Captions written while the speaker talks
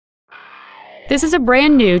This is a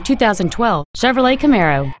brand new 2012 Chevrolet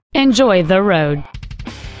Camaro. Enjoy the road.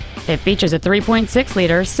 It features a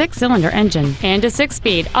 3.6-liter six-cylinder engine and a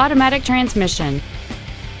 6-speed automatic transmission.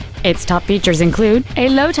 Its top features include a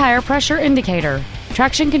low tire pressure indicator,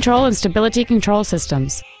 traction control and stability control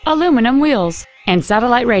systems, aluminum wheels, and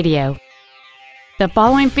satellite radio. The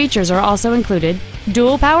following features are also included: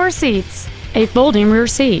 dual power seats, a folding rear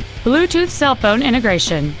seat, Bluetooth cell phone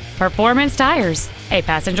integration, performance tires, a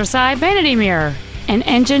passenger side vanity mirror, an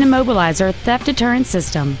engine immobilizer theft deterrent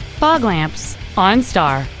system, fog lamps,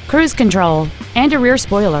 OnStar, cruise control, and a rear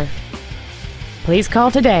spoiler. Please call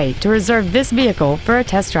today to reserve this vehicle for a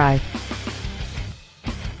test drive.